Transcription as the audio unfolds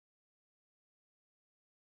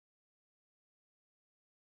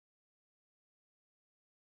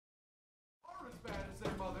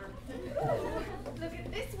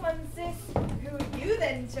This one, sis. Who are you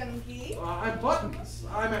then, Chunky? I'm Buttons.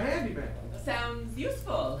 I'm a handyman. Sounds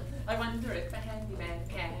useful. I wonder if the handyman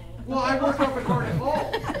can. Well, I work up at Garnet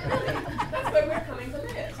Hall. That's where we're coming to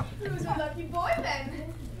live. Who's a lucky boy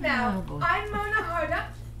then? Now, I'm Mona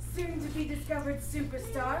Hardup, soon to be discovered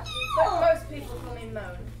superstar, but most people call me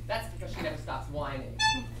Moan. That's because she never stops whining.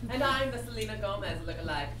 And I'm the Selena Gomez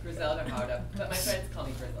lookalike, Grizelda Hardup, but my friends call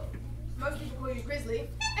me Grizzle. Most people call you Grizzly.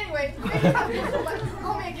 Anyway,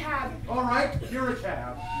 call me a cab. All right, you're a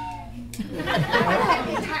cab. Get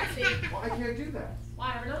me a taxi. Well, I can't do that.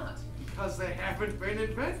 Why ever not? Because they haven't been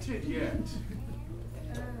invented yet.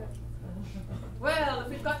 Well, if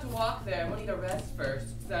we've got to walk there, we'll need a rest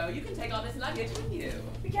first, so you can take all this luggage with you.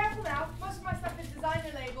 Be careful now. Most of my stuff is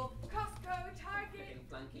designer label. Costco, Target.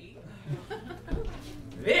 Flunky.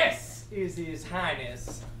 This is His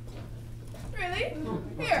Highness. Really?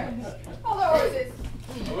 Here, hold the horses.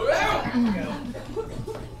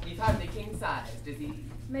 He's hardly king-sized, is he?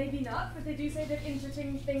 Maybe not, but they do say that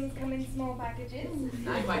interesting things come in small packages.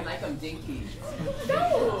 I quite like them dinky.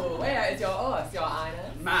 So, where is your horse, your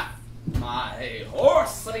highness? My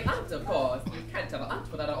horse! For the hunt, of course. You can't have a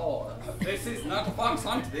hunt without a horse. This is not a fox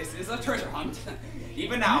hunt, this is a treasure hunt.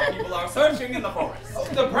 Even now, people are searching in the forest.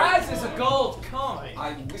 The prize is a gold coin.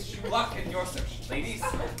 I wish you luck in your search, ladies.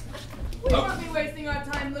 We won't be wasting our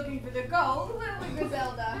time looking for the gold, will we,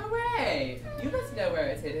 Grizelda? No way! You must know where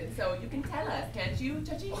it's hidden, so you can tell us, can't you,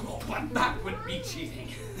 Touchy? Oh, but that would be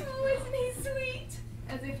cheating. Oh, isn't he sweet?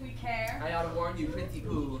 As if we care. I ought to warn you, Princey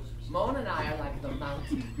Pooh. Mon and I are like the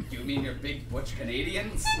mountain. You mean your big butch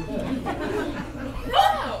Canadians? No!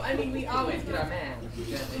 I mean, we always get our man.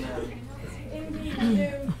 Indeed you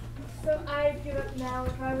do. So I'd give up now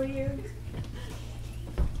if I were you.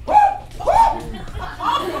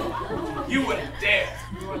 You wouldn't dare!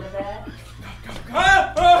 You want to bet?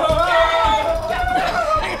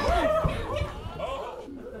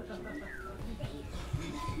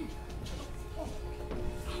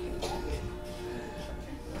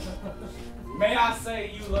 May I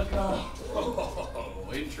say you look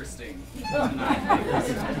oh, interesting.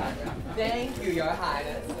 Thank you, Your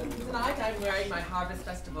Highness. Tonight I'm wearing my Harvest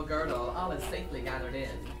Festival girdle, all is safely gathered in.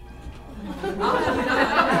 I'll have you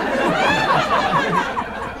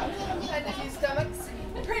know. And a few stomachs.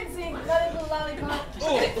 Princey, that little lollipop.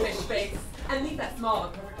 Fish face. And leave that small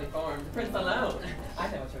but perfectly formed Prince alone. I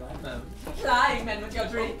know what you're like, Mo. Flying men with your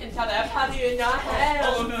drink until they're putty in your hand.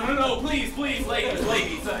 Oh, no, please, ladies,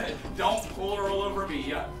 don't pull her all over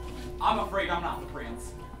me. I'm afraid I'm not the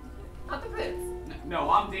prince. Not the prince. No,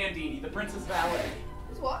 I'm Dandini, the prince's valet.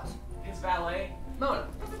 Who's what? His valet? Mona,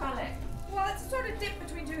 what's a ballet? Well, it's a sort of dip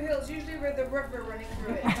between two hills, usually with the river running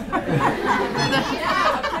through it.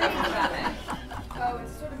 Yeah, a prince ballet. Oh,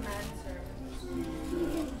 it's sort of manservant.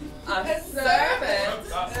 A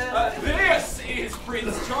servant? This is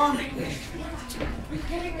Prince Charming. You're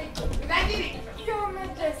kidding me. Dandini, you're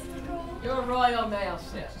majestical. Your royal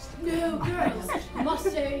mailship. No, girls, must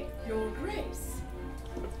say, Your Grace.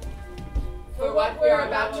 For what we're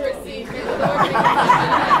about to receive here, the Lord.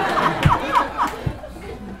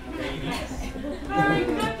 Very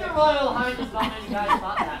good, Your Royal Highness. Not many guys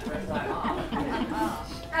thought that first time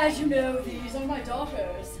off. As you know, these are my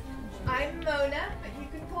daughters. I'm Mona, but you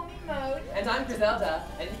can call me Mode. And I'm Grizelda,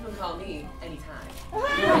 and you can call me anytime.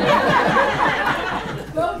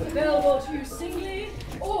 Both available to you singly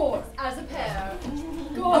or as a pair.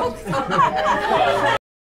 Go on.